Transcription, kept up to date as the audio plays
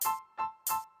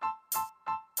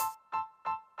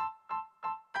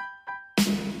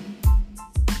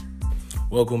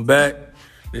Welcome back.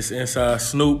 This Inside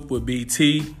Snoop with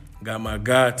BT. Got my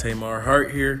guy, Tamar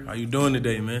Hart here. How you doing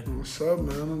today, man? What's up,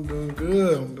 man? I'm doing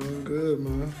good,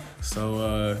 man.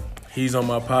 So he's on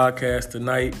my podcast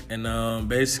tonight, and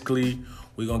basically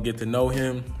we're going to get to know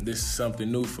him. This is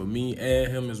something new for me and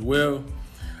him as well.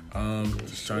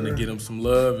 Just trying to get him some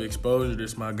love, exposure.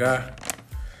 This is my guy.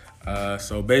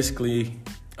 So basically,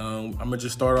 I'm going to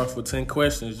just start off with 10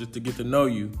 questions just to get to know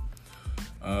you.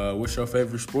 What's your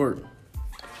favorite sport?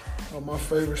 My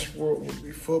favorite sport would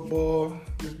be football,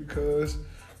 just because,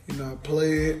 I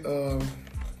play it.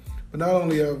 But not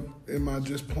only am I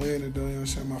just playing it,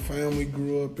 though, my family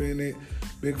grew up in it.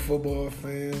 Big football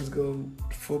fans, go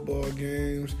to football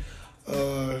games.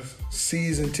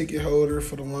 Season ticket holder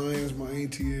for the Lions, my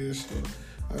auntie is. So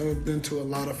I've been to a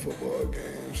lot of football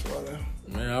games.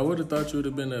 Man, I would have thought you would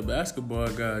have been a basketball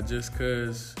guy just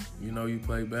because, you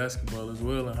played basketball as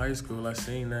well in high school. I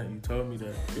seen that. You told me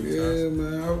that. Yeah,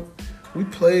 man. We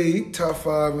played top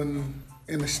 5 in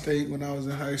the state when I was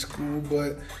in high school,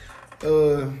 but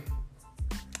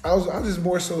I was just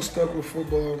more so stuck with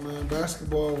football, man.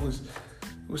 Basketball was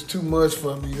too much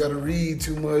for me. You got to read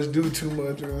too much, do too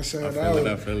much. You know what I'm saying?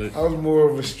 I feel it. I was more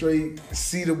of a straight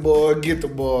see the ball, get the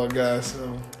ball guy.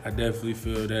 So I definitely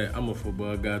feel that. I'm a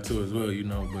football guy too as well,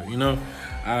 But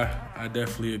I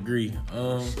definitely agree.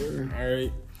 Sure. All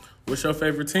right. What's your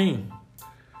favorite team?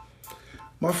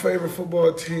 My favorite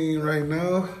football team right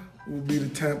now will be the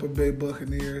Tampa Bay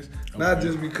Buccaneers. Okay. Not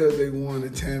just because they won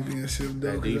the championship,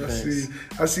 though. Because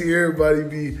I see everybody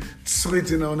be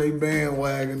switching on their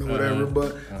bandwagon or whatever.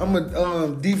 But I'm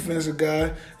a defensive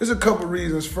guy. There's a couple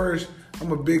reasons. First,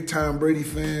 I'm a big Tom Brady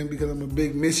fan because I'm a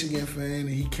big Michigan fan, and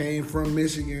he came from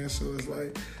Michigan. So it's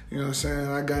like,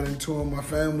 I got into him. My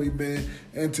family been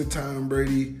into Tom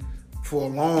Brady for a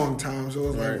long time. So it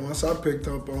was like once I picked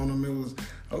up on him, it was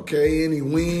okay, and he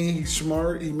win, he's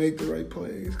smart, he make the right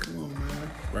plays. Come on,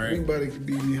 man. Right. Anybody could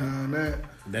be behind that.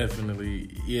 Definitely.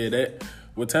 Yeah,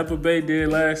 what Tampa Bay did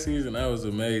last season, that was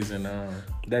amazing.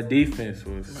 That defense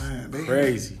was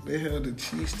crazy. They held the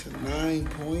Chiefs to 9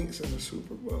 points in the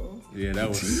Super Bowl. Yeah, that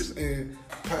was Chiefs and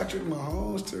Patrick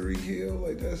Mahomes, Tyreek Hill,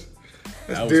 that's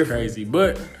that was different. Crazy.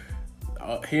 But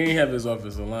he ain't have his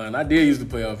offensive line. I did used to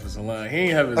play offensive line. He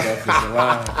ain't have his offensive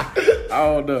line. I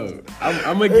don't know.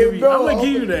 I'm gonna give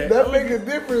you that. That make a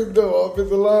difference though.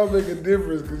 Offensive line make a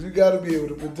difference because you got to be able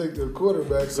to protect your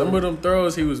quarterback. Some of them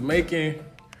throws he was making,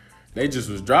 they just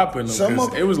was dropping them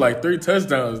because it was like 3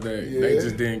 touchdowns that they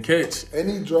just didn't catch. And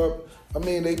he dropped.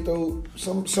 They throw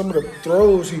some of the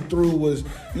throws he threw was,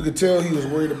 you could tell he was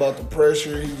worried about the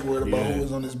pressure. He was worried about who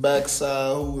was on his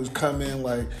backside, who was coming,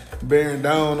 bearing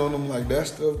down on him. That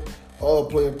stuff all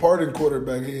play a part in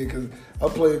quarterback here because I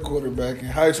played quarterback in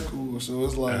high school. So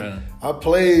it's I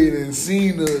played and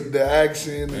seen the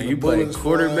action. And you played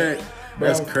quarterback?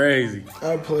 That's crazy.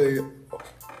 I played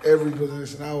every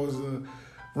position. I was a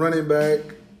running back,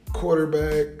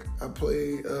 quarterback. I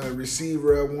played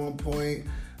receiver at one point.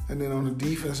 And then on the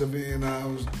defensive end, I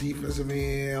was defensive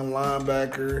end,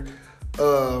 linebacker.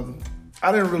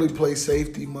 I didn't really play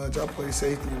safety much. I played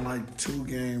safety in 2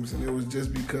 games, and it was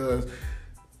just because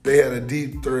they had a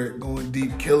deep threat going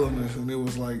deep, killing us, and it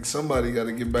was somebody got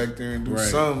to get back there and do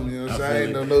something. I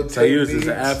ain't know no techniques. So you was just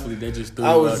an athlete. They just threw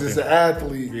I was just there. an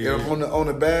athlete on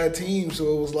a bad team,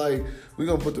 so it was we're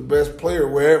going to put the best player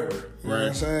wherever. You know what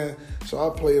I'm saying?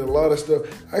 So I played a lot of stuff.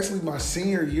 Actually, my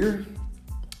senior year,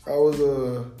 I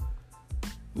was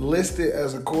listed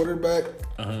as a quarterback,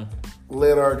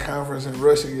 led our conference in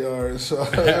rushing yards. So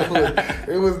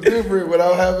it was different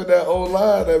without having that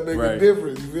O-line that make a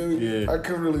difference. You feel me? Yeah. I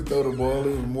couldn't really throw the ball.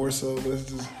 It was more so let's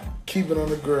just keep it on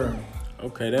the ground.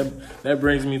 Okay, that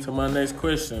brings me to my next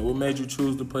question. What made you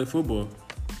choose to play football?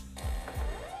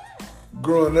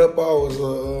 Growing up, I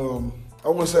was I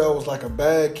wouldn't say I was a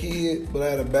bad kid, but I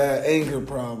had a bad anger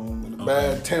problem and a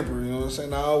bad temper, you know what I'm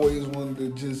saying? I always wanted to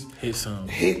just hit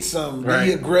something,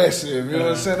 be aggressive, you know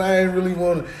what I'm saying? I ain't really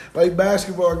want to,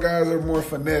 basketball guys are more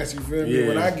finesse, you feel me?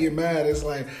 When I get mad, it's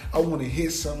I want to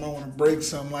hit something, I want to break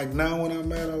something. Now when I'm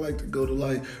mad, I like to go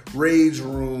to rage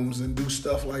rooms and do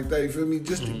stuff like that, you feel me?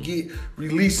 Just to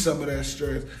release some of that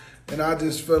stress. And I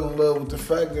just fell in love with the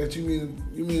fact that you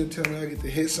mean to tell me I get to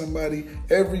hit somebody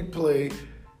every play,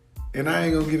 and I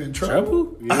ain't gonna get in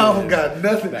trouble? Yeah. I don't got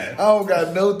nothing. I don't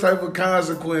got no type of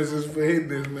consequences for hitting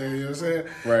this man, you know what I'm saying?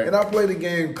 Right. And I play the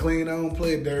game clean. I don't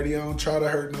play it dirty. I don't try to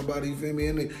hurt nobody, you feel me?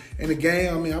 In the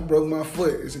game, I broke my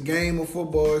foot. It's a game of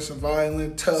football. It's a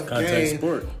violent, tough game.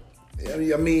 Sport.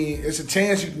 It's a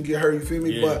chance you can get hurt, you feel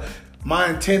me? But my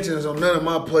intentions on none of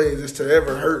my plays is to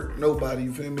ever hurt nobody,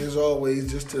 you feel me? It's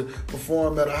always just to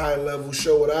perform at a high level,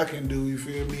 show what I can do, you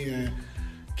feel me? And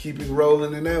keep it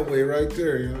rolling in that way right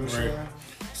there. You know what I'm saying?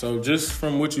 So just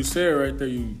from what you said right there,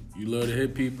 you love to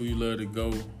hit people, you love to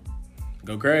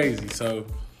go crazy. So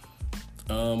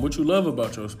what you love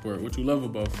about your sport? What you love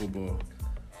about football?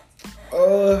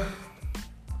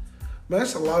 Man,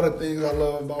 that's a lot of things I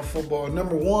love about football.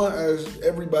 Number one, as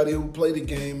everybody who play the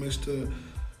game, is the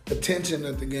attention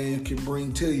that the game can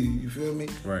bring to you. You feel me?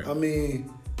 Right. I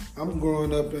mean, I'm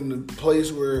growing up in a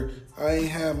place where I ain't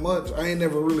had much. I ain't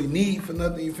never really need for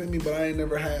nothing, you feel me? But I ain't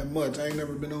never had much. I ain't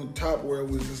never been on top where it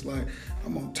was just like,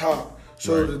 I'm on top.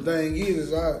 So the thing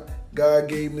is, God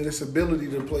gave me this ability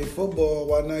to play football.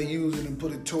 Why not use it and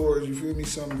put it towards, you feel me,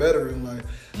 something better in life?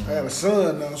 I got a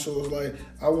son now, so it's like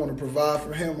I want to provide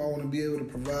for him. I want to be able to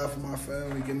provide for my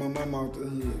family, get my mom out the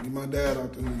hood, get my dad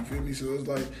out the hood, you feel me? So it's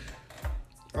like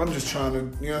I'm just trying to,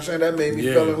 you know what I'm saying? That made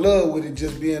me fall in love with it,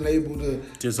 just being able to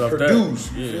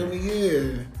produce, you feel me?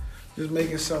 Yeah. Just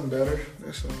making something better,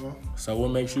 that's all. So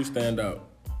what makes you stand out?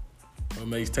 What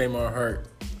makes Tamar Hart?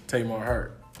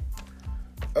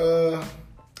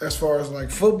 As far as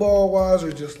like football wise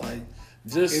or just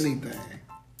anything?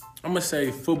 I'm gonna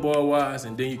say football wise,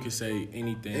 and then you can say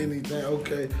anything. Anything,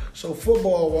 okay. So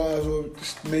football wise,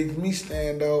 what makes me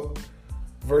stand out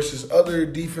versus other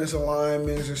defensive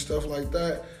linemen and stuff like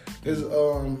that is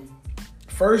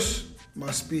first my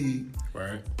speed.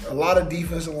 Right. A lot of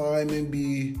defensive linemen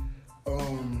be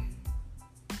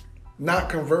not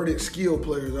converted skill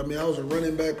players. I mean, I was a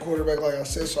running back, quarterback, like I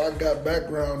said, so I got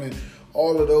background in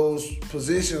all of those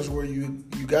positions where you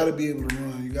got to be able to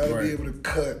run. You got to be able to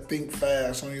cut, think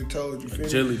fast on your toes. You feel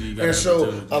agility, me? And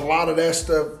so a lot of that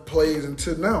stuff plays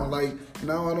into now. Like,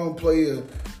 now I don't play a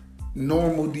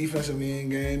normal defensive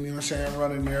end game. You know what I'm saying?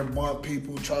 Run in there, bump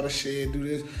people, try to shed, do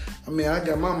this. I mean, I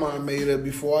got my mind made up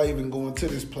before I even go into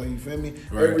this play. You feel me?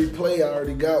 Right. Every play, I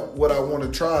already got what I want to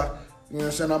try. You know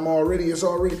what I'm saying? It's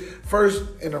already, first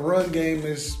in the run game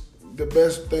is, the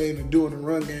best thing to do in the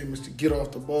run game is to get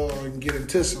off the ball and get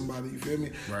into somebody, you feel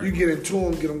me? Right. You get into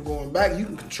them, get them going back, you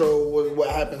can control what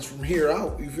happens from here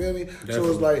out, you feel me? Definitely.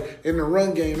 So it's like, in the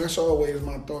run game, that's always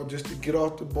my thought, just to get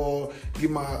off the ball, get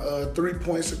my 3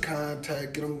 points of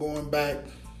contact, get them going back,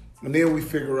 and then we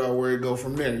figure out where it go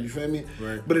from there, you feel me?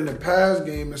 Right. But in the pass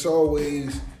game, it's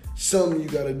always something you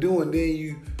got to do, and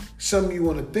then something you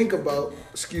want to think about,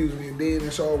 and then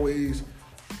it's always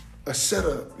a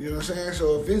setup, you know what I'm saying?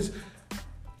 So if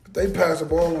they pass the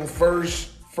ball on first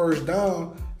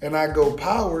down and I go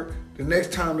power, the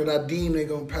next time that I deem they're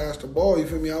going to pass the ball, you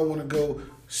feel me, I want to go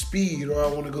speed, or I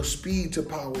want to go speed to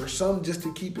power, or something just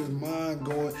to keep his mind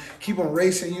going, keep on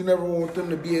racing. You never want them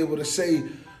to be able to say,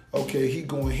 okay, he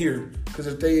going here. Because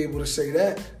if they able to say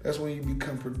that, that's when you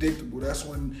become predictable. That's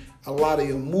when a lot of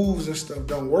your moves and stuff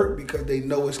don't work because they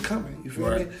know it's coming. You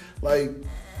feel me? Like,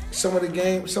 some of the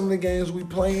games we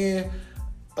play in,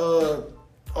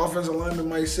 offensive lineman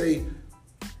might say,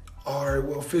 all right,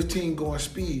 well, 15 going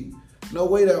speed. No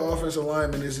way that offensive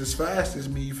lineman is as fast as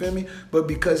me, you feel me? But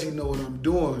because he know what I'm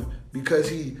doing, because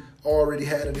he already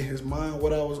had it in his mind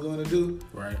what I was going to do,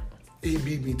 right? He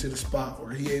beat me to the spot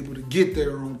where he able to get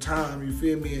there on time, you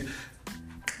feel me? And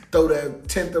throw that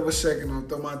 10th of a second off,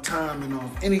 throw my timing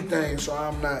off, anything, so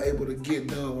I'm not able to get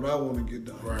done what I want to get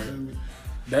done. Right. You feel me?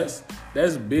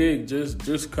 That's big.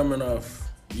 Just coming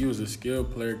off, you was a skill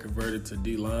player converted to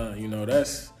D-line. You know,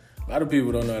 that's a lot of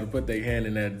people don't know how to put their hand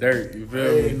in that dirt. You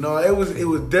feel me? No, it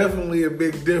was definitely a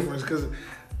big difference because,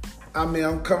 I mean,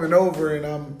 I'm coming over and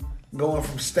I'm going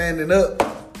from standing up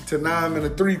to now I'm in a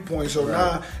 3-point. So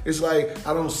now it's like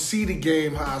I don't see the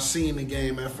game how I seen the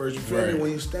game at first. You feel me?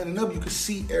 When you're standing up, you can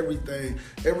see everything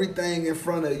in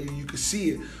front of you. You can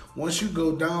see it. Once you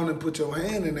go down and put your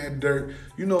hand in that dirt,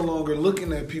 you're no longer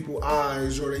looking at people's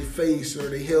eyes or their face or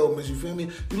their helmets. You feel me?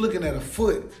 You're looking at a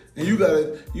foot, and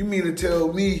you mean to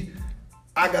tell me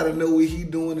I gotta know what he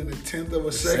doing in a 10th of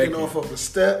a second off of a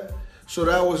step? So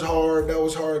that was hard. That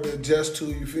was hard to adjust to.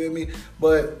 You feel me?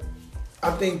 But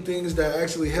I think things that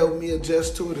actually helped me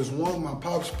adjust to it is, one, my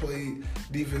pops played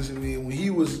defensive end when he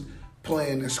was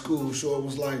playing in school, so it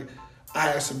was like I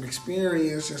had some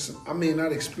experience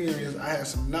I had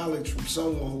some knowledge from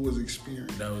someone who was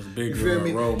experienced. That was big. You feel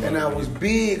me? And that was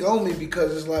big on me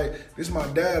because it's like, this is my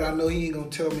dad. I know he ain't gonna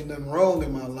tell me nothing wrong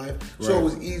in my life. Right. So it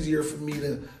was easier for me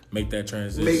to make that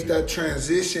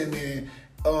transition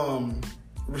and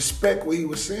respect what he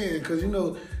was saying. Because, you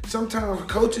know, sometimes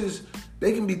coaches,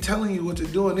 they can be telling you what to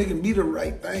do and they can be the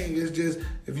right thing. It's just,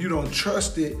 if you don't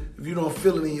trust it, if you don't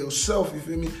feel it in yourself, you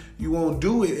feel me, you won't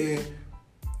do it.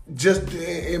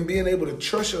 And being able to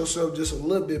trust yourself just a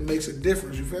little bit makes a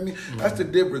difference. You feel me? Mm-hmm. That's the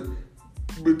difference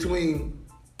between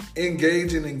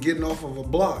engaging and getting off of a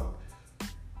block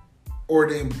or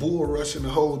then bull rushing the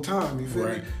whole time. You feel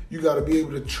me? You got to be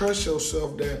able to trust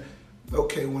yourself that,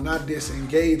 okay, when I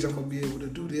disengage, I'm going to be able to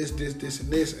do this, and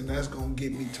this, and that's going to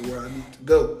get me to where I need to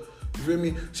go. You feel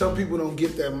me? Some people don't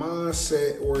get that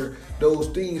mindset or those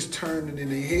things turning in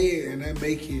their head, and that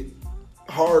make it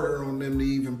harder on them to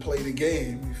even play the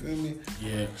game. You feel me?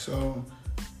 Yeah. So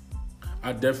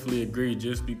I definitely agree.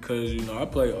 Just because I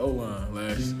played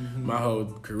O-line my whole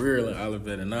career at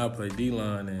Olivet, and now I play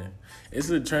D-line, and it's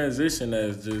a transition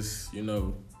that's just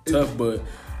tough.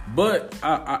 But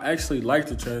I actually like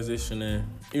the transition, and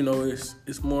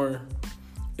it's more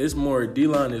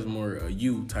D-line is more a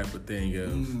you type of thing,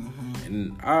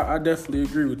 and I definitely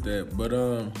agree with that. But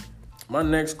my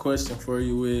next question for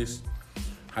you is,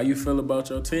 how you feel about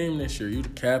your team this year? You the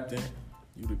captain,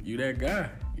 you that guy.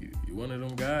 You one of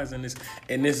them guys in this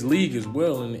league as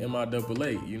well in the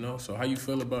MIAA. So how you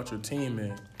feel about your team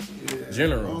in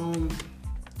general?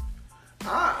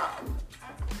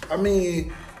 I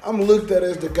mean, I'm looked at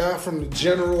as the guy from the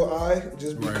general eye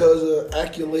just because of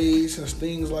accolades and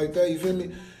things like that. You feel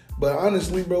me? But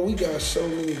honestly, bro, we got so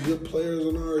many good players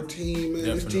on our team, man.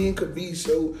 Definitely. This team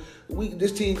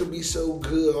could be so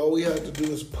good. All we have to do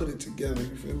is put it together.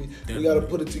 You feel me? Definitely. We got to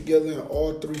put it together in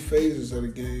all three phases of the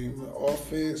game: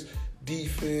 offense,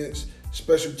 defense,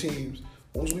 special teams.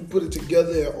 Once we put it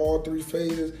together in all three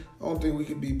phases, I don't think we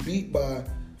can be beat by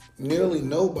nearly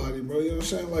nobody, bro. You know what I'm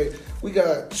saying? Like, we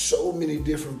got so many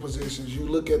different positions. You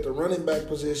look at the running back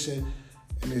position,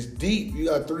 and it's deep. You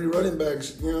got 3 running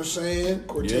backs, you know what I'm saying?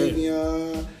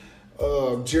 Cortavion,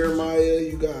 Jeremiah,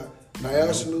 you got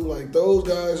Nyasanu. Like, those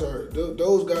guys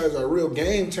are real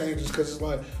game changers, because it's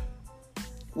like,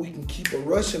 we can keep a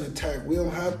rushing attack. We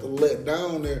don't have to let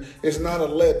down there. It's not a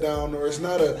letdown, or it's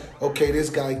not okay, this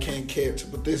guy can't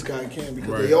catch, but this guy can,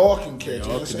 because they all can catch. You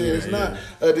know what I'm saying? It's not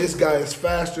this guy is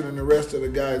faster than the rest of the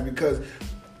guys, because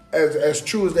as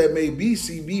true as that may be,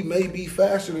 CB may be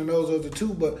faster than those other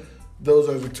two, but those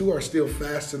other two are still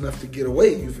fast enough to get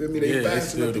away. You feel me? They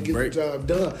fast enough to get the job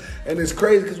done. And it's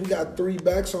crazy because we got 3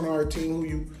 backs on our team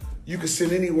who you could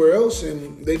send anywhere else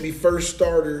and they be first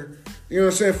starter, you know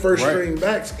what I'm saying, first string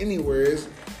backs anywhere. It's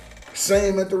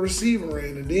same at the receiver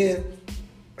end. And then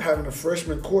having a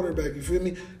freshman quarterback, you feel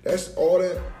me? That's all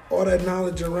that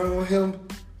knowledge around him,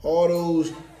 all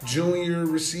those junior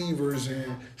receivers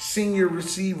and senior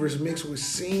receivers mixed with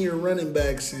senior running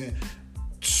backs and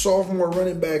sophomore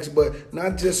running backs, but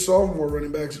not just sophomore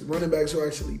running backs who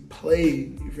actually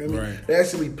played, you feel me? Right. They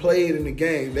actually played in the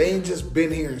game. They ain't just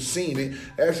been here and seen it.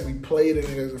 They actually played in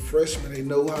it as a freshman. They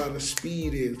know how the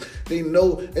speed is. They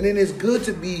know, and then it's good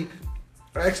to be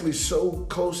actually so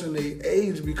close in the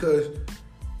age, because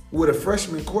with a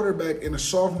freshman quarterback and a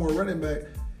sophomore running back,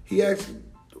 he actually,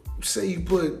 say you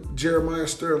put Jeremiah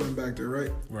Sterling back there,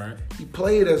 right? Right. He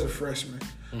played as a freshman.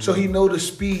 Mm-hmm. So he know the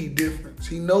speed difference.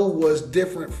 He know what's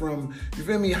different from, you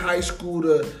feel me, high school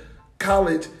to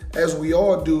college, as we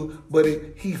all do, but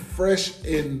he fresh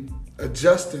in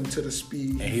adjusting to the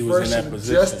speed. And he was fresh in that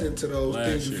position, adjusting to those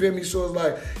things. You feel me? So it's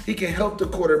like he can help the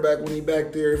quarterback when he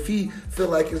back there. If he feel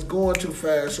like it's going too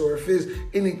fast, or if it's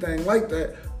anything like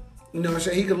that, you know what I'm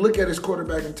saying? He could look at his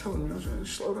quarterback and tell him, you know what I'm saying,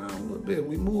 slow down a little bit.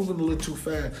 We moving a little too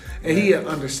fast. And he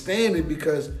understand it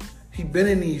because he been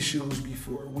in these shoes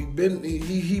before. He been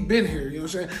here, you know what I'm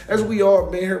saying? As we all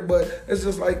been here, but it's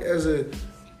just like as a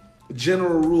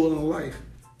general rule in life.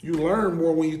 You learn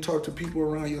more when you talk to people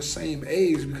around your same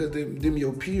age, because them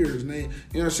your peers. And they, you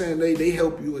know what I'm saying? They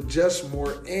help you adjust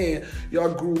more, and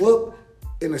y'all grew up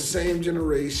in the same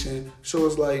generation. So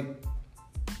it's like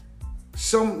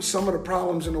some of the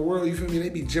problems in the world, you feel me, they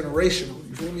be generational,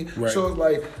 you feel me? Right. So it's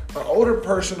like an older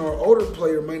person or older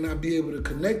player might not be able to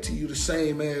connect to you the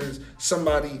same as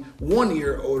somebody 1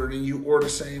 year older than you or the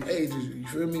same age as you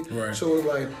feel me? Right. So it's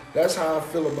like, that's how I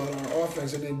feel about our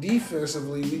offense. And then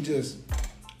defensively,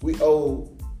 we owe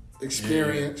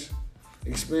experience.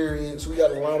 We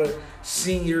got a lot of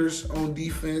seniors on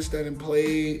defense that have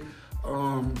played.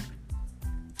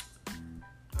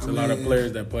 It's a lot of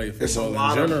players that play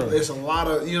football in general. It's a lot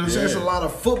of, you know what I'm saying? It's a lot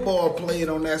of football played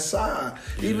on that side.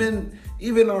 Yeah.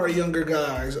 Even our younger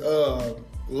guys,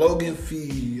 Logan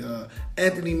Fee,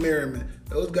 Anthony Merriman,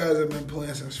 those guys have been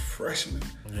playing since freshmen.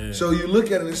 Yeah. So you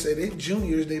look at it and say, they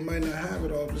juniors, they might not have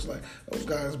it all. But it's like, those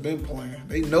guys been playing.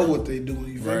 They know what they doing,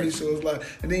 you feel me? So it's like,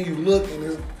 and then you look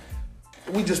and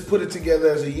we just put it together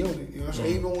as a unit. You know what I'm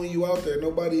saying? Even when you out there,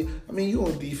 nobody, I mean, you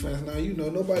on defense now, you know,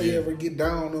 nobody ever get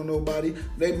down on nobody.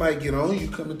 They might get on you,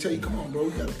 come and tell you, come on, bro,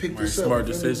 we got to pick this up. Smart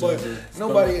decisions. But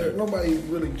nobody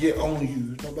really get on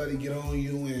you. Nobody get on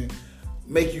you and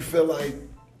make you feel like,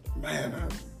 man,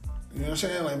 You know what I'm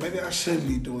saying? Like, maybe I shouldn't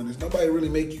be doing this. Nobody really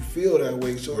make you feel that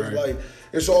way. So It's like,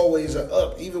 it's always a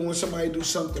up. Even when somebody do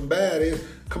something bad, it's,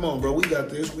 come on, bro, we got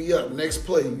this. We up. Next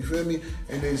play. You feel me?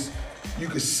 And you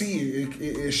can see it.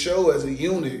 It show as a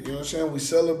unit. You know what I'm saying? We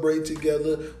celebrate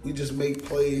together. We just make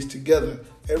plays together.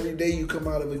 Every day you come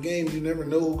out of a game, you never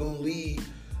know who's going to lead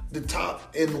the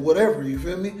top in whatever. You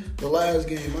feel me? The last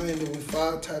game, I ended with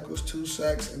 5 tackles, 2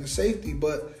 sacks, and a safety,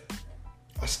 but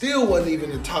I still wasn't even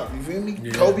the top, you feel me?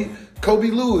 Yeah. Kobe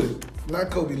Williams,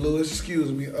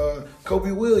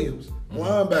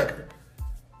 linebacker,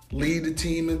 lead the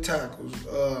team in tackles.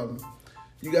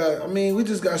 We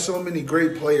just got so many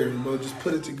great players, bro. Just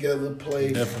put it together,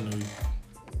 play. Definitely.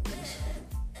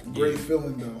 Great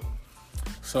feeling, though.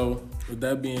 So, with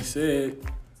that being said,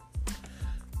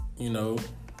 you know,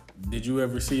 did you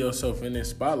ever see yourself in this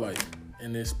spotlight,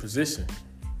 in this position?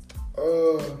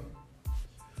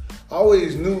 I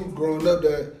always knew growing up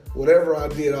that whatever I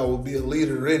did, I would be a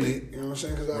leader in it. You know what I'm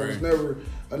saying? Because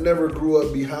I never grew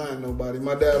up behind nobody.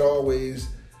 My dad always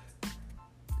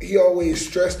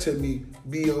stressed to me,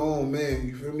 be your own man.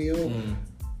 You feel me?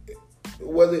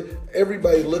 Whether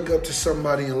everybody look up to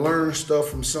somebody and learn stuff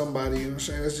from somebody, you know what I'm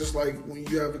saying? It's just like when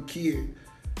you have a kid.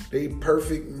 They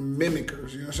perfect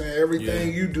mimickers, you know what I'm saying?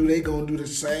 Everything you do, they gonna do the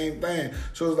same thing.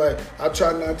 So it's like, I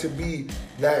try not to be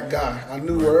that guy. I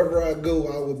knew wherever I go,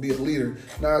 I would be a leader.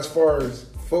 Now, as far as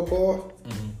football,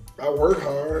 I work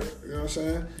hard, you know what I'm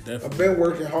saying? Definitely. I've been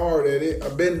working hard at it.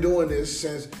 I've been doing this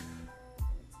since,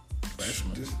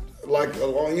 like, you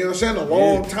know what I'm saying? A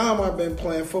long time I've been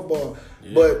playing football.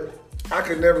 Yeah. But I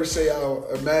could never say I'll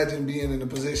imagine being in the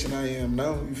position I am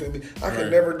now. You feel me? I could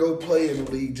never go play in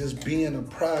the league. Just being a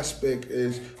prospect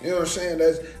is, you know what I'm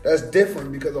saying? That's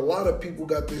different because a lot of people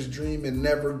got this dream and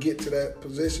never get to that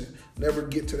position, never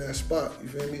get to that spot. You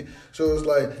feel me? So it's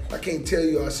like, I can't tell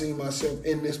you I see myself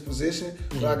in this position,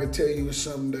 but I can tell you it's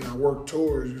something that I work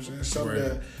towards. You know what I'm saying? Something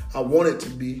that I want it to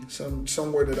be,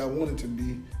 somewhere that I want it to be.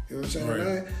 You know what I'm saying?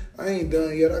 Right. I ain't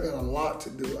done yet. I got a lot to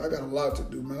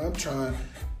do.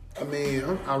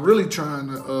 Man. I'm really trying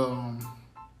to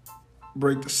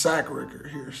break the sack record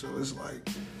here. So it's like,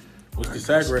 what's the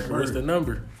sack record? What's the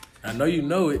number? I know you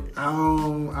know it. I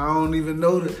don't even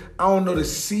know I don't know the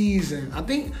season. I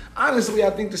think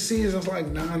the season's like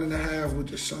 9.5,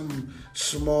 which is something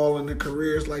small in the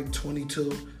career. It's like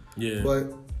 22. Yeah.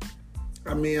 But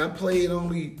I played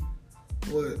only.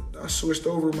 I switched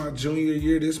over my junior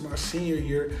year. This is my senior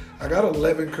year. I got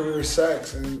 11 career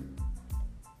sacks, and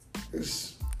it's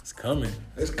coming.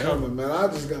 It's coming, man. I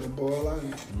just got a ball out.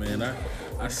 Man,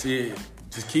 I see it.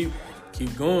 Just keep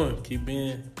going. Keep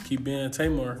being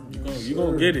Tamar. You're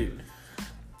gonna get it.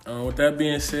 With that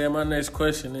being said, my next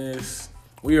question is: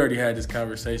 we already had this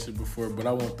conversation before, but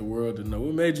I want the world to know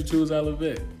what made you choose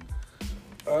Olivet.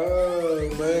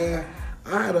 Man,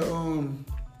 I had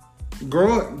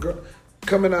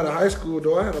coming out of high school,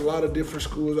 though, I had a lot of different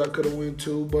schools I could have went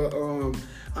to, but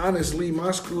honestly,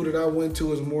 my school that I went to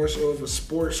was more so of a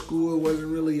sports school. It wasn't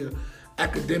really an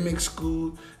academic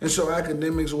school, and so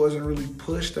academics wasn't really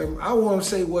pushed. I won't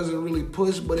say it wasn't really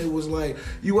pushed, but it was like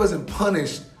you wasn't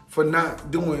punished for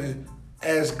not doing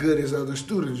as good as other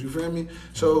students, you feel me?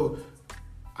 So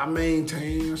I maintained,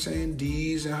 you know what I'm saying,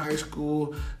 D's in high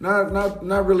school.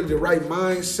 Not really the right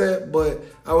mindset, but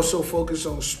I was so focused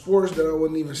on sports that I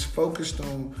wasn't even focused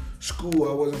on school.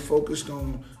 I wasn't focused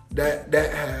on that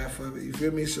half of it, you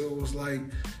feel me? So it was like,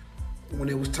 when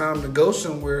it was time to go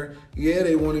somewhere,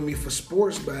 they wanted me for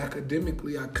sports, but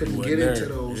academically I couldn't get into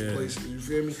those places, you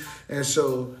feel me? And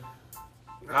so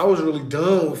I was really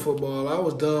done with football. I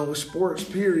was done with sports,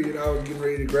 period. I was getting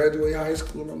ready to graduate high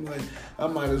school. I'm like, I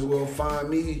might as well find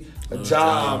me a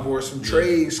job or some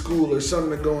trade school or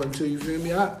something to go into, you feel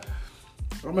me?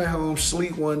 I'm at home,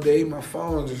 sleep one day, my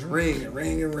phone just ringing.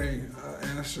 I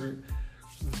answered.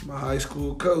 It's my high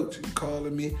school coach. He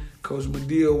calling me. Coach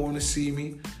Medill want to see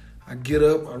me. I get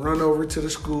up, I run over to the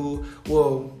school.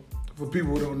 Well, for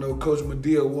people who don't know, Coach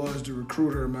Medill was the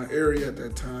recruiter in my area at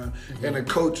that time and a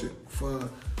coach for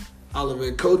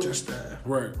Olivet coaching staff.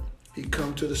 Right. He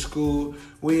come to the school.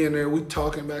 We in there, we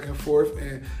talking back and forth.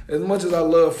 And as much as I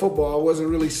love football, I wasn't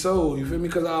really sold. You feel me?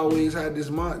 Because I always had this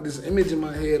image in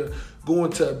my head of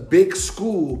going to a big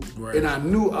school. Right. And I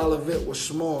knew Olivet was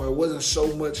small. It wasn't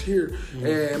so much here. Mm-hmm.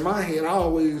 And in my head, I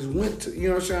always went to, you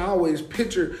know what I'm saying? I always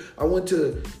pictured, I went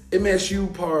to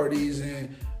MSU parties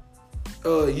and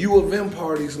U of M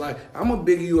parties. Like, I'm a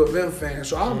big U of M fan.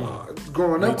 So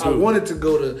growing up, I wanted to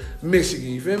go to Michigan.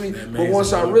 You feel me? But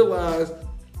once I realized,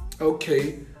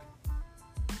 okay,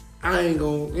 I ain't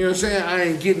gonna, you know what I'm saying? I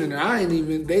ain't getting in there.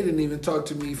 They didn't even talk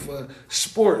to me for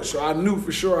sports. So I knew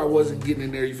for sure I wasn't getting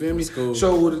in there, you feel me? Cool.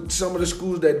 So with some of the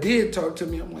schools that did talk to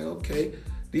me, I'm like, okay,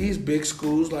 these big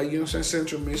schools, like, you know what I'm saying,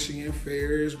 Central Michigan,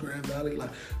 Ferris, Grand Valley, like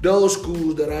those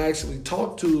schools that I actually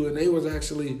talked to, and they was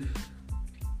actually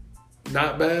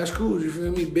not bad schools, you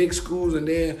feel me? Big schools. And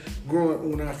then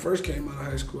when I first came out of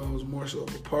high school, I was more so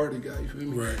of a party guy, you feel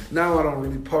me? Right. Now I don't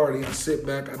really party. I sit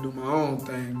back, I do my own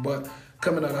thing. But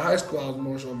coming out of high school, I was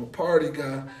more so of a party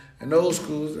guy. And those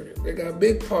schools, they got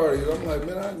big parties. I'm like,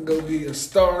 man, I can go be a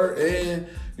star, and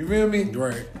you feel me?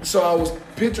 Right. So I was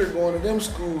pictured going to them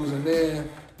schools, and then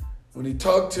when he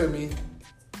talked to me,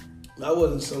 I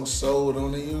wasn't so sold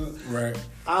on it, you know? Right.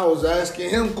 I was asking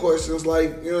him questions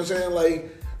like, you know what I'm saying,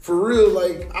 like, for real,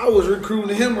 like, I was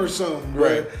recruiting him or something.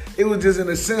 Right. It was just in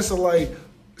a sense of like,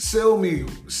 sell me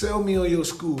on your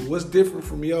school. What's different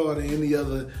from y'all than any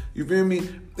other, you feel me?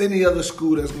 Any other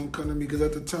school that's gonna come to me. Because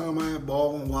at the time I had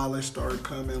Baldwin Wallace started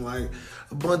coming, like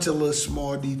a bunch of little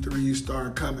small D3s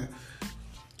started coming.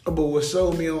 But what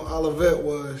sold me on Olivet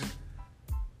was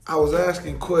I was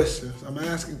asking questions. I'm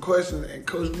asking questions, and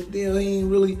Coach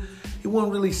McDaniel, he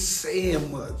wasn't really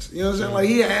saying much. You know what I'm saying? Like,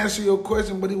 he'd answer your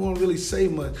question, but he wouldn't really say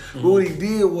much. But what he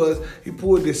did was he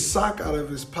pulled this sock out of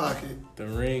his pocket. The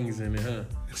rings in it, huh?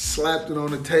 Slapped it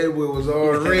on the table. It was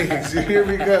all rings. You hear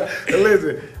me?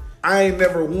 Listen, I ain't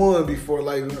never won before.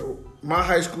 Like, my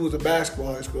high school was a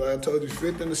basketball high school. I told you,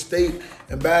 5th in the state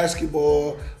in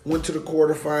basketball, went to the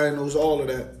quarterfinals, all of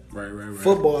that. Right.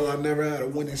 Football, I never had a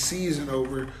winning season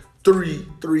over three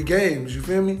games. You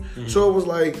feel me? Mm-hmm. So it was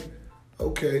like,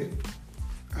 okay,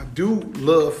 I do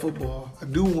love football. I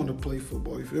do want to play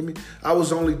football. You feel me? I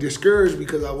was only discouraged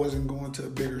because I wasn't going to a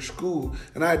bigger school,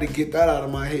 and I had to get that out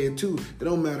of my head too. It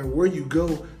don't matter where you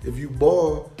go, if you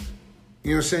ball,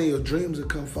 you know what I'm saying, your dreams will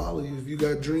come follow you. If you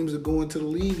got dreams of going to the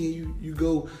league and you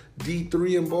go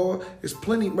D3 and ball, it's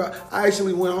plenty. Bro, I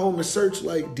actually went home and searced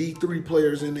like D3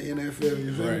 players in the NFL,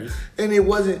 you feel me? And it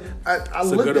wasn't, I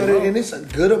looked at it, and it's a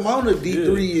good amount of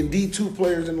D3 and D2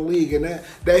 players in the league, and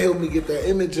that helped me get that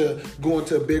image of going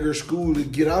to a bigger school to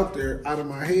get out there out of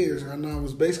my head. And I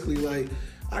was basically like,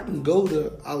 I can go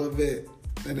to Olivet,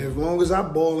 and as long as I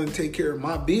ball and take care of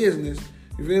my business,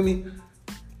 you feel me,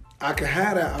 I could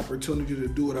have that opportunity to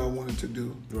do what I wanted to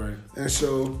do. Right. And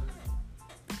so,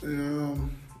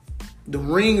 the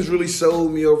rings really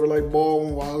sold me over like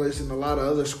Baldwin Wallace and a lot of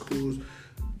other schools.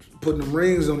 Putting the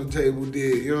rings on the table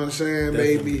did, you know what I'm saying?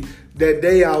 Definitely. Maybe that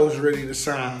day I was ready to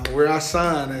sign. Where I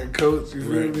signed at, Coach, you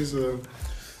feel me? So,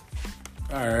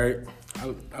 all right.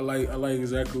 I like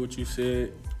exactly what you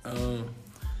said.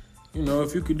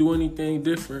 If you could do anything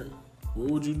different, what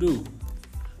would you do?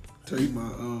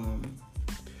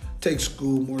 Take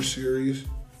school more serious.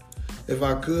 If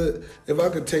I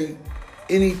could take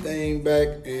anything back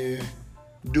and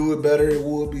do it better, it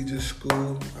would be just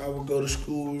school. I would go to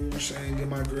school, you know what I'm saying, get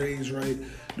my grades right,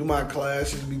 do my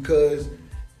classes, because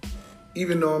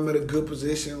even though I'm at a good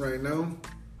position right now,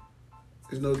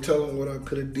 there's no telling what I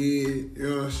could have did, you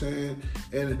know what I'm saying?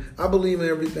 And I believe in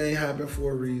everything happened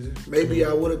for a reason. Maybe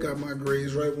I would have got my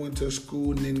grades right, went to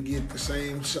school, and then get the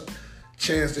same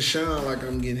chance to shine like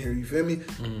I'm getting here, you feel me?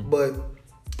 Mm-hmm. But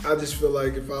I just feel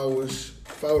like if I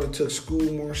would have took school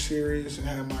more serious and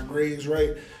had my grades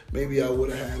right, maybe I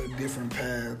would have had a different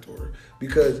path, or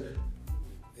because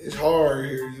it's hard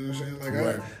here, you know what I'm saying? Like,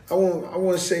 right. I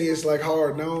won't say it's like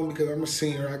hard now because I'm a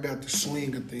senior, I got the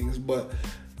swing of things, but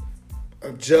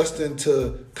adjusting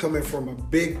to coming from a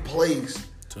big place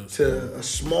to a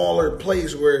smaller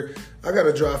place where I got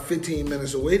to drive 15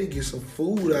 minutes away to get some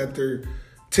food after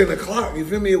 10 o'clock, you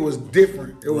feel me? It was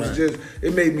different. It was just,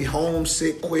 it made me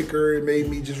homesick quicker. It made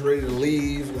me just ready to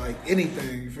leave, like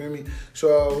anything, you feel me?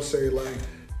 So I would say, like,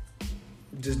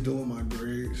 just doing my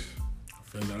grades.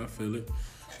 I feel it.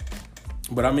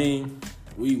 But I mean,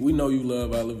 we know you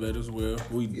love Olivet as well.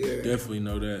 We definitely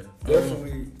know that.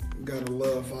 Definitely got a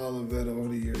love for Olivet over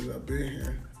the years I've been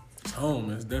here. It's home.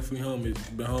 It's definitely home. It's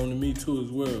been home to me too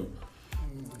as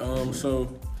well.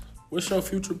 So what's your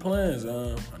future plans?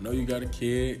 I know you got a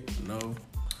kid.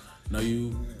 Know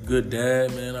you good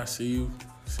dad, man. I see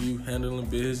you handling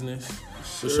business.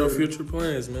 Sure. What's your future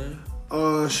plans, man?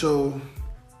 So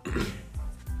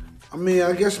I mean,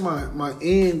 I guess my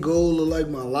end goal of like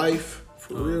my life,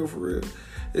 for real,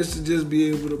 is to just be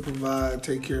able to provide,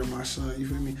 take care of my son. You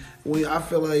feel me? I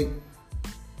feel like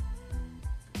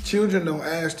children don't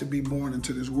ask to be born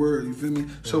into this world. You feel me?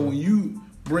 Mm-hmm. So when you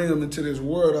bring them into this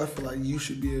world, I feel like you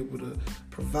should be able to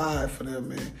provide for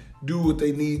them and do what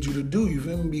they need you to do. You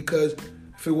feel me? Because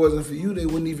if it wasn't for you, they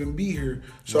wouldn't even be here.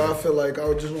 So I feel like I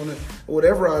would just want to,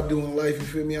 whatever I do in life, you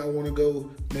feel me, I want to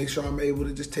go make sure I'm able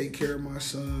to just take care of my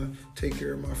son, take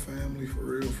care of my family, for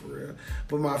real.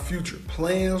 But my future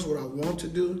plans, what I want to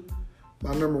do,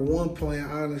 my number one plan,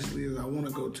 honestly, is I want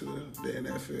to go to the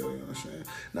NFL, you know what I'm saying?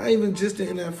 Not even just the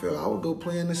NFL. I would go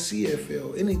play in the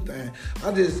CFL, anything.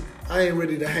 I ain't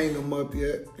ready to hang them up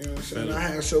yet, you know what I'm saying? I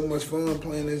had so much fun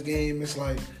playing this game. It's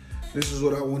like, this is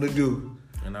what I want to do.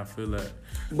 And I feel that.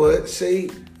 But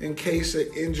say, in case of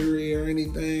injury or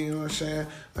anything, you know what I'm saying?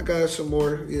 I got some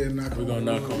more. Yeah, We're going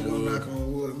to knock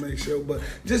on wood, make sure. But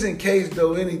just in case,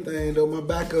 though, anything, though, my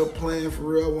backup plan, for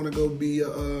real, I want to go be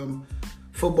a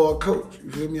football coach. You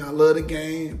feel me? I love the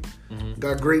game.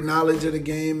 Got great knowledge of the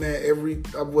game at every,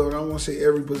 well, I don't want to say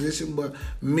every position, but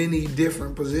many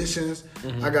different positions.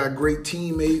 I got great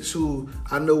teammates who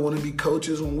I know want to be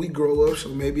coaches when we grow up, so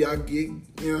maybe I get, you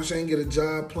know what I'm saying, get a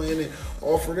job plan and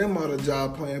offer them out a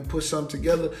job plan, put something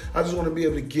together. I just want to be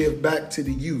able to give back to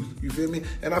the youth. You feel me?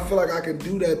 And I feel like I can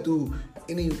do that through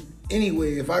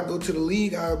anyway. If I go to the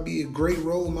league, I'll be a great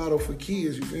role model for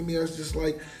kids. You feel me? That's just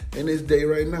like in this day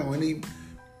right now. Any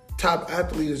top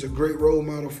athlete is a great role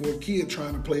model for a kid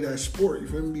trying to play that sport, you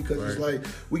feel me? Because it's like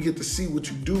we get to see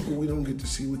what you do, but we don't get to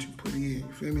see what you put in, you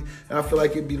feel me? And I feel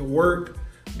like it'd be the work,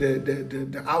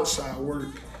 the outside work,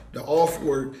 the off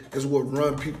work is what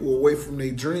run people away from their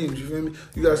dreams, you feel me?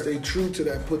 You gotta stay true to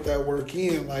that, put that work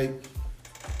in. Like,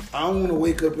 I don't wanna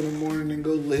wake up in the morning and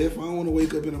go lift. I don't wanna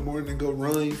wake up in the morning and go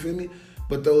run, you feel me?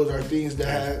 But those are things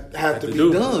that have to be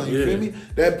done, you feel me?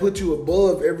 That puts you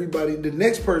above everybody, the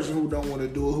next person who don't want to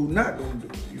do it, who not going to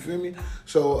do it, you feel me?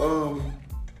 So,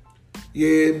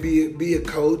 be a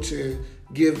coach and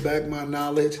give back my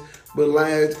knowledge. But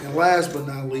last but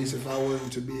not least, if I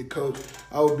wasn't to be a coach,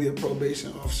 I would be a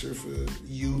probation officer for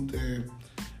youth and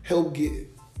help get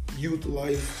youth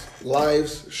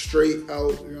lives straight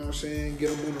out, you know what I'm saying?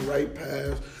 Get them on the right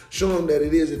path. Show them that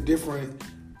it is a different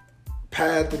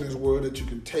path in this world that you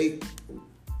can take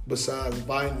besides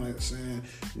violence and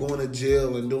going to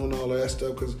jail and doing all that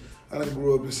stuff, because I done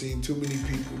grew up and seen too many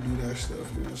people do that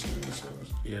stuff, you know what I'm saying? So,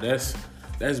 yeah,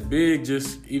 that's big,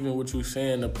 just even what you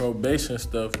saying, the probation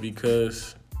stuff,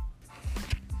 because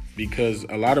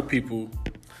a lot of people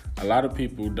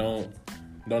don't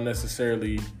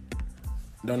necessarily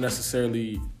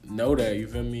know that, you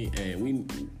feel me?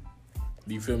 And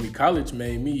college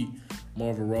made me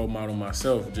more of a role model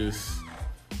myself, just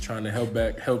trying to help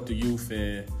the youth.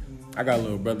 And I got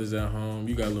little brothers at home,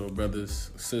 you got little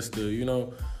brothers, sister, you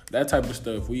know, that type of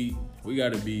stuff. We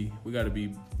gotta be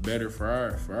better for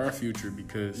our future,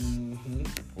 because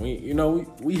we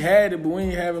had it, but we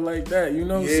ain't have it like that, you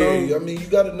know. Yeah, so I mean, you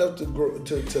got enough to grow,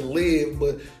 to live,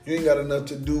 but you ain't got enough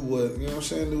to do what, you know what I'm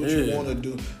saying, do what you want to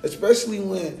do, especially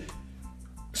when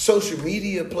social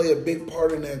media play a big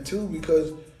part in that too,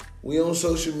 because we on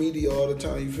social media all the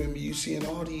time, you feel me? You seeing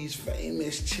all these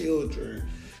famous children,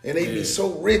 and they be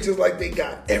so rich, it's like they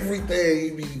got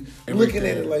everything. You be looking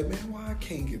at it like, man, why I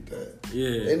can't get that?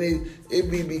 Yeah. And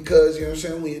it be because, you know what I'm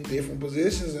saying, we in different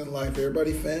positions in life.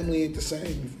 Everybody family ain't the same,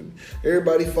 you feel me?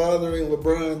 Everybody father ain't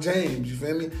LeBron James, you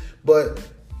feel me? But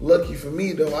lucky for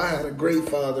me, though, I had a great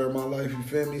father in my life, you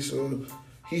feel me? So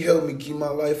he helped me keep my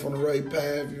life on the right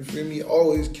path, you feel me?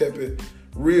 Always kept it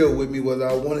real with me, whether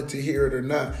I wanted to hear it or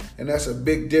not. And that's a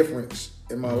big difference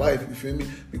in my life, you feel me?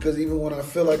 Because even when I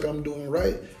feel like I'm doing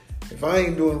right, if I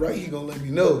ain't doing right, he gonna let me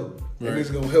know. Right. And it's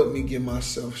gonna help me get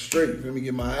myself straight, you feel me?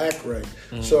 Get my act right.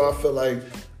 So I feel like,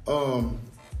 having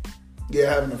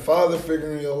a father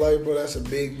figure in your life, bro, that's a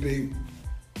big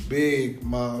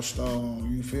milestone,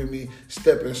 you feel me?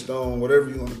 Stepping stone, whatever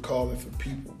you want to call it, for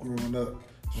people growing up,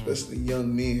 especially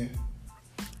young men.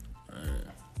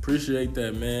 Appreciate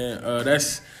that, man.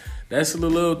 That's a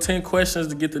little 10 questions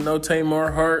to get to know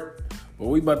Tamar Hart. But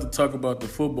we about to talk about the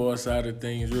football side of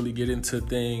things, really get into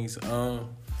things.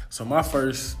 So my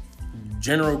first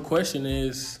general question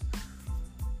is,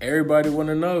 everybody want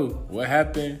to know what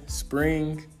happened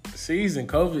spring season,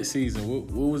 COVID season.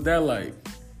 What was that like?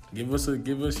 Give us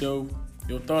your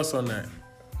thoughts on that.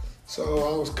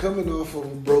 So I was coming off of a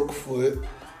broke foot,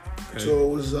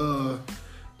 so it was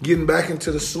getting back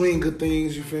into the swing of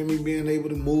things, you feel me? Being able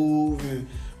to move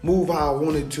how I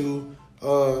wanted to,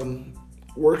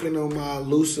 working on my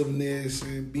elusiveness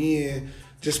and being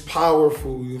just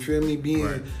powerful, you feel me?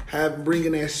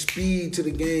 Bringing that speed to the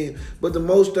game. But the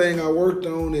most thing I worked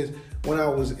on is when I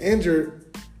was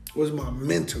injured was my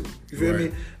mental, you feel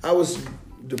me? I was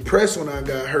depressed when I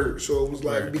got hurt, so it was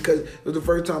like, because it was the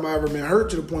first time I ever been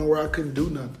hurt to the point where I couldn't do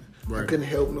nothing. I couldn't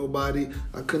help nobody.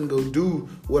 I couldn't go do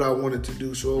what I wanted to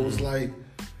do. So it was like,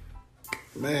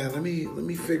 man, let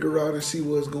me figure out and see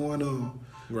what's going on.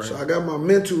 Right. So I got my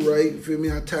mental right. You feel me?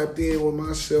 I tapped in with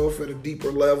myself at a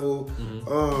deeper level.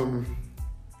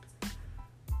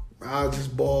 I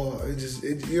just ball. You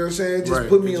know what I'm saying? It just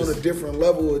put me on a different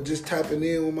level of just tapping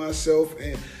in with myself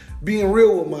and being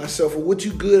real with myself of what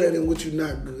you good at and what you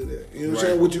not good at. You know what I'm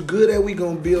saying? What you good at, we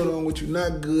gonna build on. What you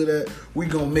not good at, we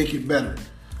gonna make it better.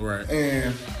 Right.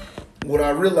 And what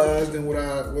I realized and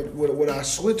what I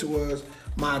switched was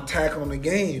my attack on the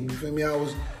game. You feel me? I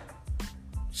was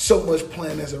so much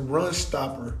playing as a run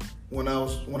stopper when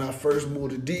I first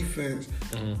moved to defense.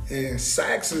 And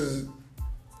sacks is,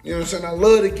 you know what I'm saying? I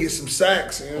love to get some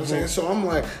sacks, you know what I'm saying? So I'm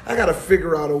like, I got to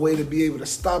figure out a way to be able to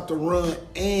stop the run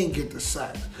and get the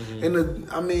sack. And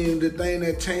the thing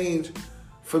that changed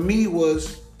for me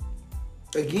was,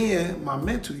 again, my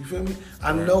mental, you feel me?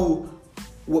 I know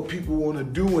what people want to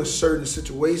do in certain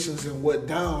situations and what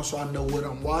down, so I know what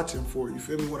I'm watching for, you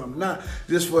feel me, what I'm not.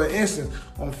 Just for instance,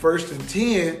 on 1st and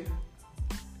 10,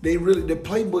 the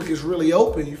playbook is really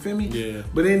open, you feel me? Yeah.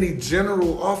 But any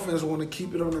general offense want to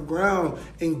keep it on the ground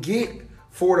and get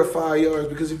 4 to 5 yards,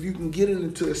 because if you can get it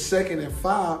into a 2nd and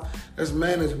 5, that's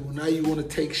manageable. Now you want to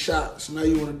take shots. Now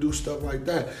you want to do stuff like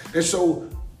that. And so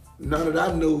now that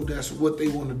I know that's what they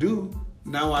want to do,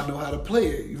 now I know how to play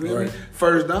it. You feel me?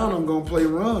 First down, I'm going to play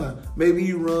run. Maybe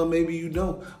you run, maybe you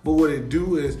don't. But what it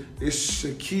do is it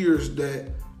secures that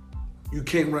you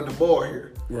can't run the ball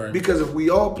here. Right. Because if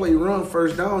we all play run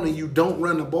first down and you don't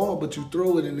run the ball, but you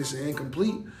throw it and it's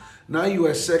incomplete, now you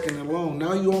at 2nd and long.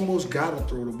 Now you almost got to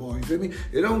throw the ball. You feel me?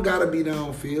 It don't got to be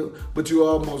downfield, but you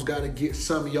almost got to get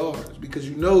some yards. Because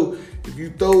you know if you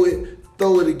throw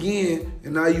it again,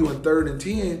 and now you in 3rd and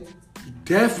 10, you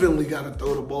definitely got to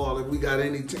throw the ball if we got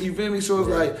any. You feel me? So it's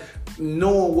like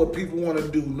knowing what people want to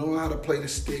do, knowing how to play the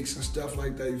sticks and stuff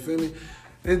like that. You feel me?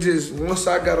 And just once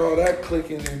I got all that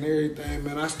clicking and everything,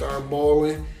 man, I started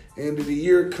balling. End of the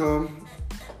year come,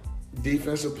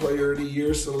 Defensive Player of the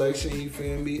Year selection, you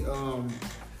feel me?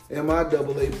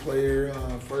 MIAA player,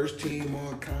 first team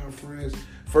all conference,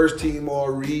 first team all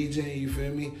region, you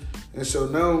feel me? And so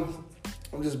now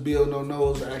I'm just building on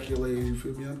those accolades, you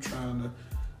feel me? I'm trying to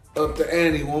up the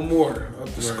ante one more, up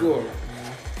the score.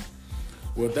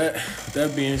 Well,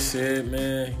 that being said,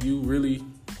 man, you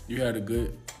had a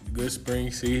good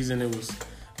spring season. It was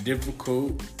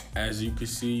difficult, as you could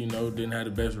see, didn't have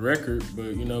the best record,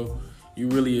 but, you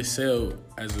really excelled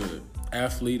as an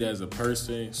athlete, as a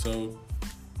person. So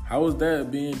how was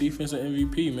that being defensive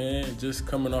MVP, man, just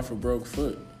coming off a broke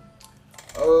foot?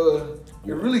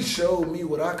 It really showed me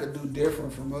what I could do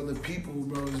different from other people,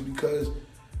 bro, is because,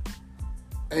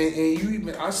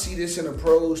 and I see this in the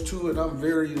pros too, and I'm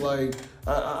very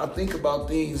I think about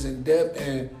things in depth,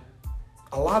 and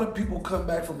a lot of people come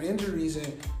back from injuries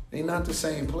and they not the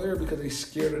same player because they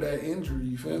scared of that injury.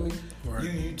 You feel me? Right.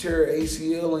 You tear an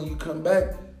ACL and you come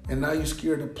back and now you're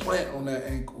scared to plant on that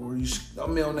ankle or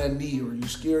on that knee, or you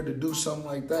scared to do something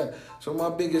like that. So my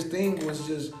biggest thing was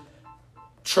just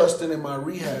trusting in my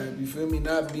rehab. You feel me?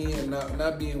 Not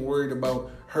being worried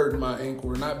about hurting my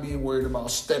ankle, or not being worried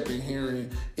about stepping here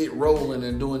and it rolling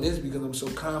and doing this, because I'm so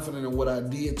confident in what I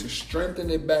did to strengthen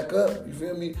it back up. You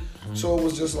feel me? Mm-hmm. So it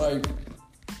was just like,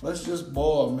 let's just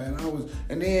ball, man.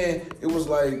 And then it was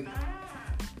like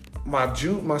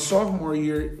my sophomore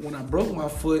year when I broke my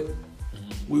foot.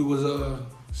 We was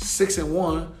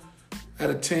 6-1, had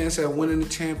a chance at winning the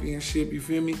championship. You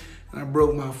feel me? And I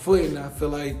broke my foot, and I feel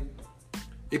like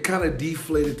it kind of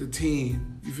deflated the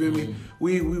team. You feel me?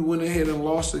 We went ahead and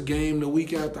lost a game the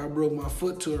week after I broke my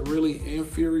foot to a really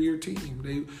inferior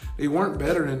team. They weren't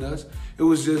better than us. It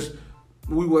was just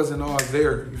we wasn't all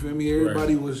there. You feel me?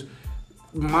 Everybody was.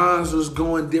 Mine was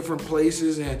going different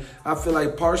places, and I feel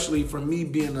like partially from me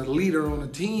being a leader on the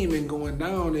team and going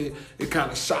down, it kind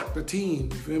of shocked the team.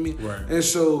 You feel me? Right. And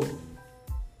so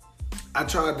I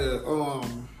tried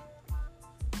to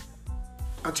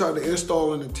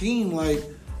install in the team like,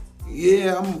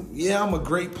 I'm a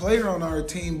great player on our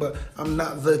team, but I'm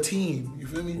not the team. You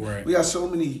feel me? Right. We got so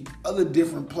many other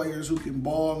different players who can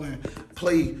ball and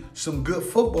play some good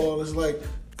football. It's like,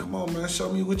 come on, man,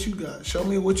 show me what you got. Show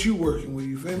me what you working with,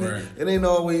 you feel me? Right. It ain't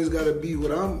always got to be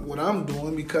what I'm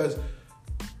doing, because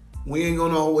we ain't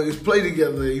going to always play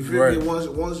together, you feel me?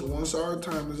 Once our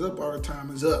time is up, our time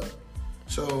is up.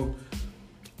 So,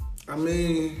 I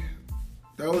mean,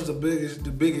 that was the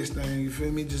biggest thing, you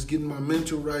feel me? Just getting my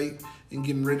mental right and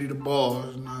getting ready to ball.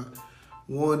 And I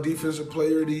won Defensive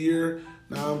Player of the Year.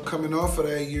 Now I'm coming off of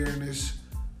that year, and it's,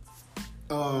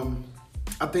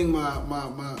 I think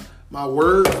my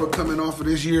word for coming off of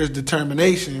this year is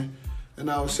determination. And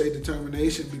I would say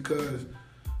determination because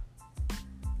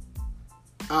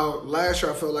last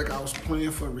year I felt like I was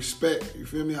playing for respect. You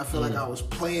feel me? I felt like I was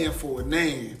playing for a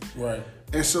name. Right.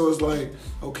 And so it's like,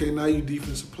 okay, now you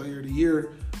defensive player of the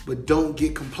year, but don't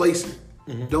get complacent.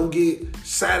 Don't get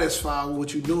satisfied with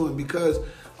what you're doing because,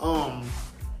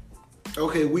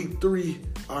 okay, week 3,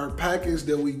 our package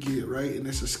that we get, right? And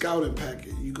it's a scouting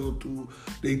packet. You go through,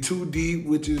 they 2 deep,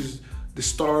 which is the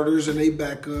starters and they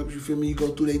backups, you feel me? You go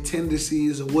through their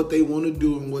tendencies of what they want to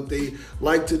do and what they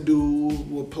like to do,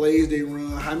 what plays they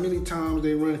run, how many times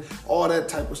they run, all that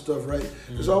type of stuff, right?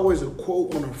 There's always a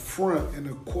quote on the front, and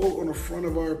the quote on the front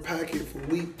of our packet for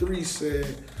week 3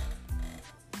 said,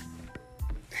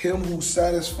 him who's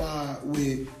satisfied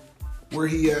with where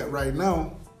he at right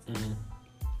now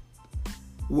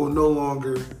will no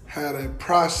longer have that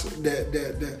process,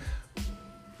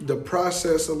 the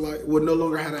process of life will no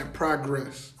longer have that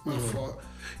progress. My fault.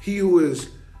 He who is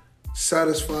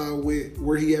satisfied with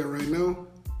where he at right now,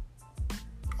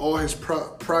 all his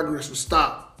progress will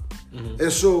stop.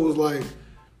 And so it was like,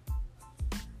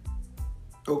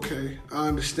 okay, I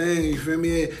understand. You feel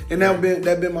me? And that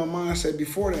been my mindset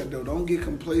before that though. Don't get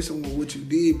complacent with what you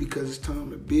did because it's time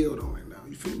to build on it now.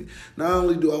 You feel me? Not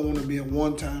only do I want to be a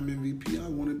 1-time MVP, I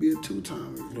want to be a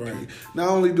 2-time MVP. Right. Not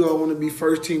only do I want to be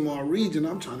first team all region,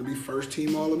 I'm trying to be first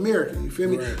team all American. You feel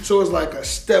me? Right. So it's like a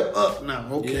step up now.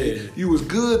 Okay, you was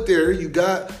good there. You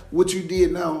got what you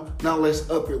did now. Now let's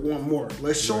up it one more.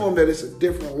 Let's show them that it's a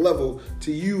different level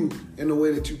to you in the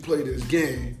way that you play this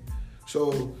game.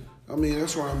 So, I mean,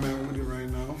 that's where I'm at with it right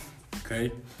now.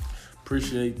 Okay.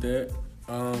 Appreciate that.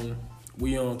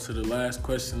 We on to the last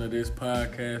question of this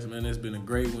podcast, man. It's been a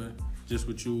great one, just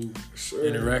with you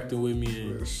interacting with me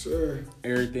and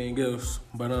everything else.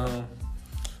 But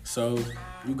so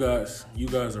you guys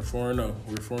are 4-0.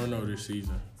 We're 4-0 this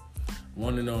season.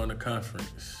 1-0 in the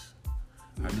conference.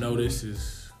 I know this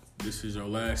is your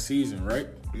last season, right?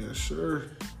 Yes, sir.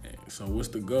 So what's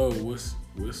the goal? What's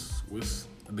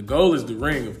the goal is the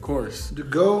ring, of course. The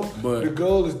goal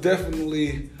is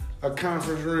definitely a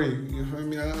conference ring. You feel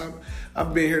me?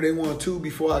 I've been here. They won 2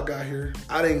 before I got here.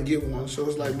 I didn't get one, so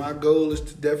it's like my goal is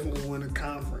to definitely win a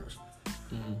conference.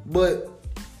 But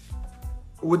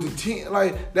with the team,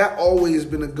 like that always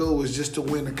been a goal is just to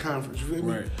win the conference. You feel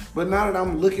me? Right. But now that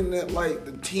I'm looking at like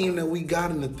the team that we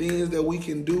got and the things that we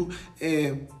can do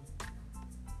and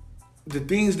the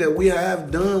things that we have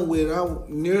done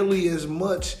without nearly as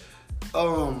much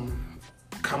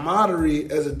camaraderie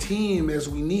as a team as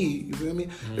we need. You feel me?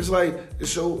 It's like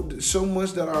it's so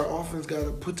much that our offense got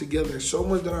to put together, so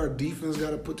much that our defense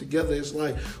got to put together. It's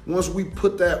like once we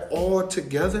put that all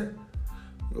together,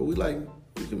 we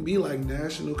can be like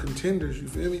national contenders. You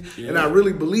feel me? Yeah. And I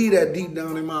really believe that deep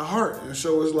down in my heart. And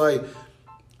so it's like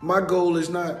my goal is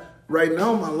not right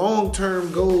now. My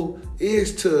long-term goal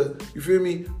is to, you feel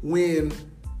me, win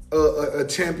a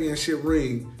championship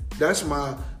ring. That's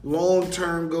my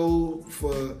long-term goal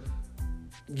for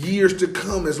years to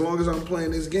come as long as I'm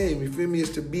playing this game. You feel me? Is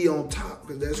to be on top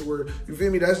because that's where, you feel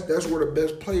me? That's where the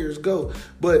best players go.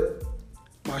 But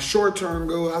my short-term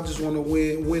goal, I just want to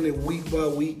win it week by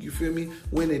week. You feel me?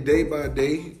 Win it day by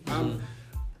day. I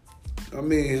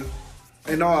mean,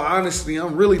 in all honesty,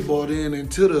 I'm really bought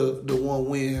into the one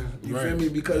win. You feel me?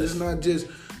 Because it's not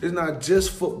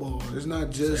just football. It's not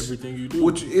just it's everything you do.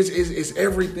 It's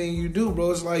everything you do,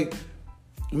 bro. It's like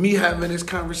me having this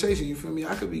conversation. You feel me?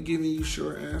 I could be giving you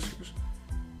short answers,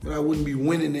 but I wouldn't be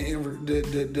winning the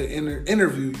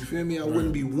interview. You feel me? I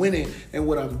wouldn't be winning in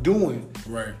what I'm doing.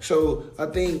 Right. So I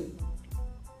think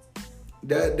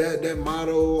that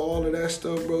motto, all of that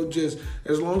stuff, bro. Just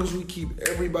as long as we keep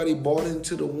everybody bought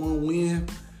into the one win,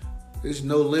 there's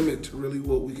no limit to really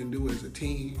what we can do as a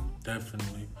team.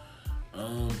 Definitely.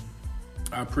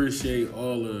 I appreciate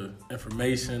all the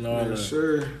information,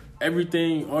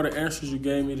 everything, all the answers you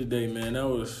gave me today, man. That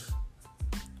was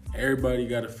everybody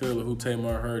got a feel of who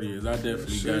Tamar Hurt is. I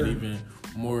definitely got even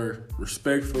more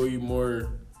respect for you, more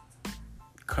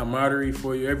camaraderie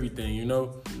for you, everything, you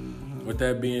know. With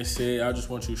that being said, I just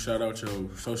want you to shout out your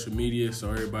social media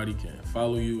so everybody can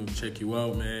follow you and check you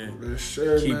out, man.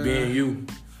 Keep being you.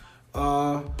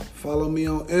 Follow me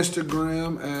on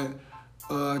Instagram at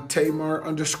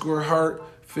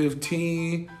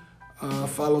Tamar_Hart15.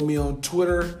 Follow me on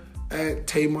Twitter at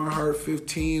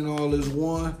TamarHart15. All is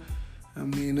one. I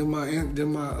mean, they're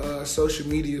my social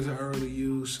medias I already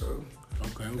use. So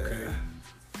okay.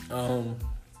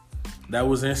 That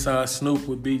was Inside Snoop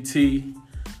with BT,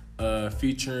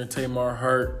 featuring Tamar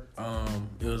Hart.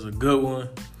 It was a good one,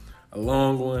 a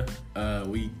long one.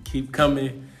 We keep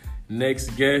coming. Next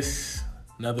guest,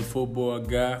 another football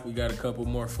guy. We got a couple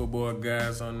more football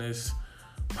guys on this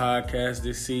podcast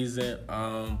this season.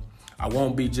 I I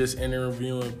won't be just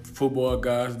interviewing football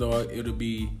guys, though. It'll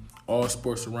be all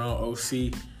sports around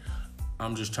OC.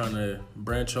 I'm just trying to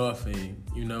branch off and,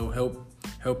 you know,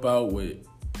 help out with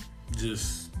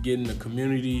just getting the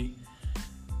community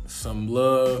some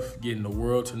love, getting the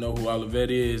world to know who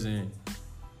Olivet is. And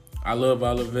I love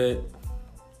Olivet.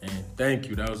 And thank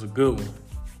you. That was a good one.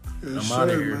 Yes, I'm out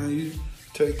of here. Man. You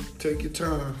take your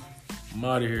time. I'm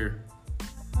out of here.